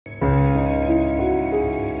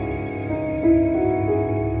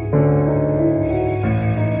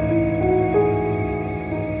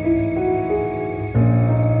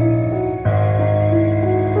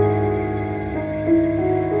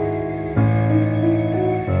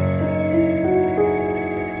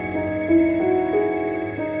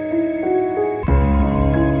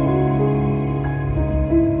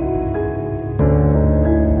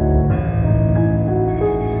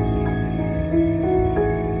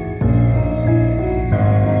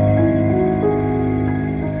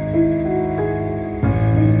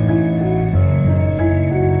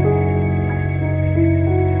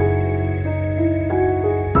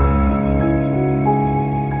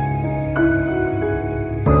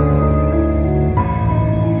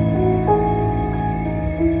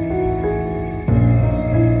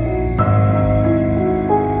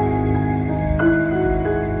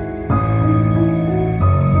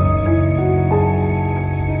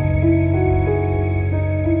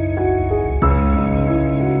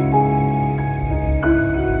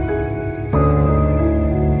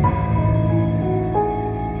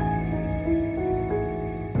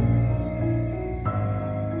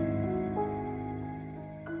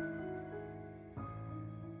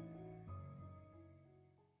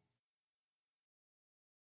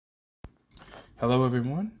Hello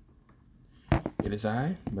everyone, it is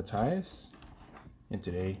I, Matthias, and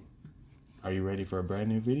today, are you ready for a brand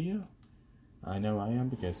new video? I know I am,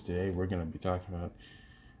 because today we're going to be talking about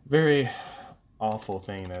a very awful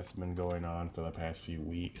thing that's been going on for the past few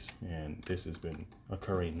weeks, and this has been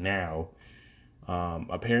occurring now.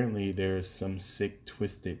 Apparently there's some sick,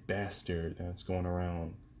 twisted bastard that's going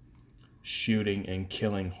around shooting and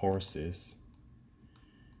killing horses.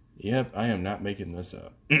 Yep, I am not making this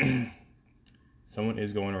up. Someone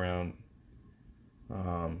is going around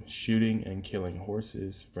shooting and killing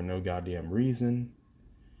horses for no goddamn reason.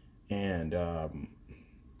 And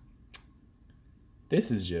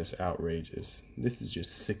this is just outrageous. This is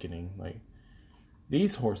just sickening. Like,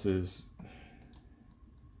 these horses,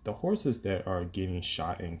 the horses that are getting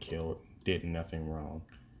shot and killed did nothing wrong.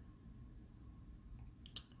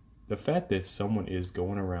 The fact that someone is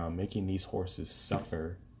going around making these horses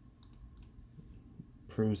suffer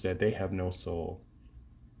proves that they have no soul.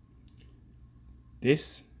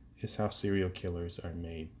 This is how serial killers are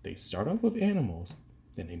made. They start off with animals,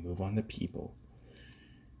 then they move on to people.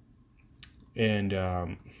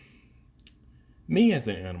 And me as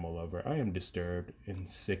an animal lover, I am disturbed and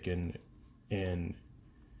sickened, and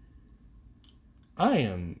I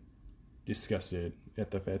am disgusted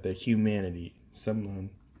at the fact that humanity,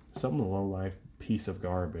 some low-life piece of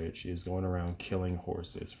garbage, is going around killing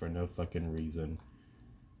horses for no fucking reason.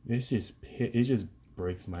 It just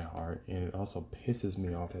breaks my heart, and it also pisses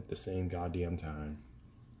me off at the same goddamn time.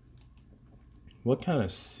 What kind of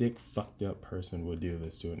sick, fucked up person would do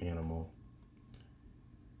this to an animal?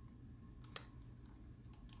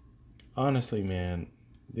 Honestly, man,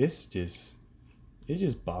 it just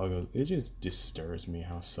disturbs me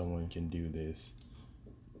how someone can do this.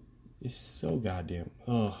 It's so goddamn,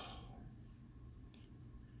 ugh.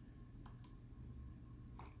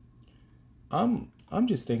 I'm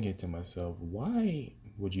just thinking to myself, why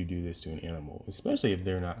would you do this to an animal? Especially if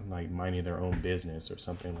they're not like minding their own business or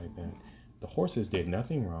something like that. The horses did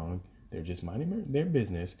nothing wrong. They're just minding their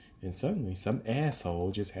business, and suddenly some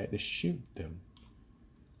asshole just had to shoot them.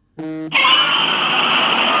 Oh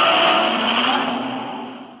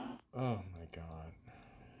my god.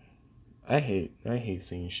 I hate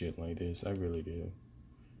seeing shit like this. I really do.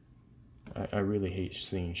 I really hate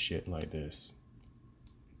seeing shit like this.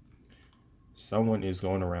 Someone is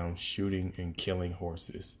going around shooting and killing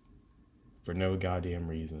horses for no goddamn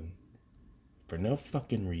reason. For no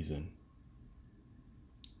fucking reason.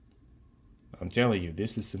 I'm telling you,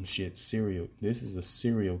 this is some shit this is a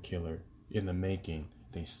serial killer in the making.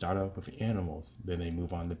 They start out with animals, then they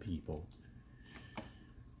move on to people.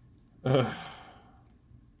 Let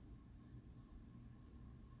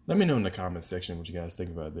me know in the comment section what you guys think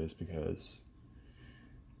about this, because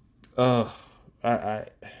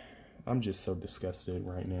I'm just so disgusted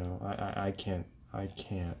right now. I can't.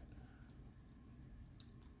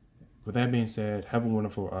 With that being said, have a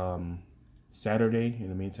wonderful Saturday. In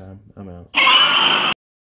the meantime, I'm out.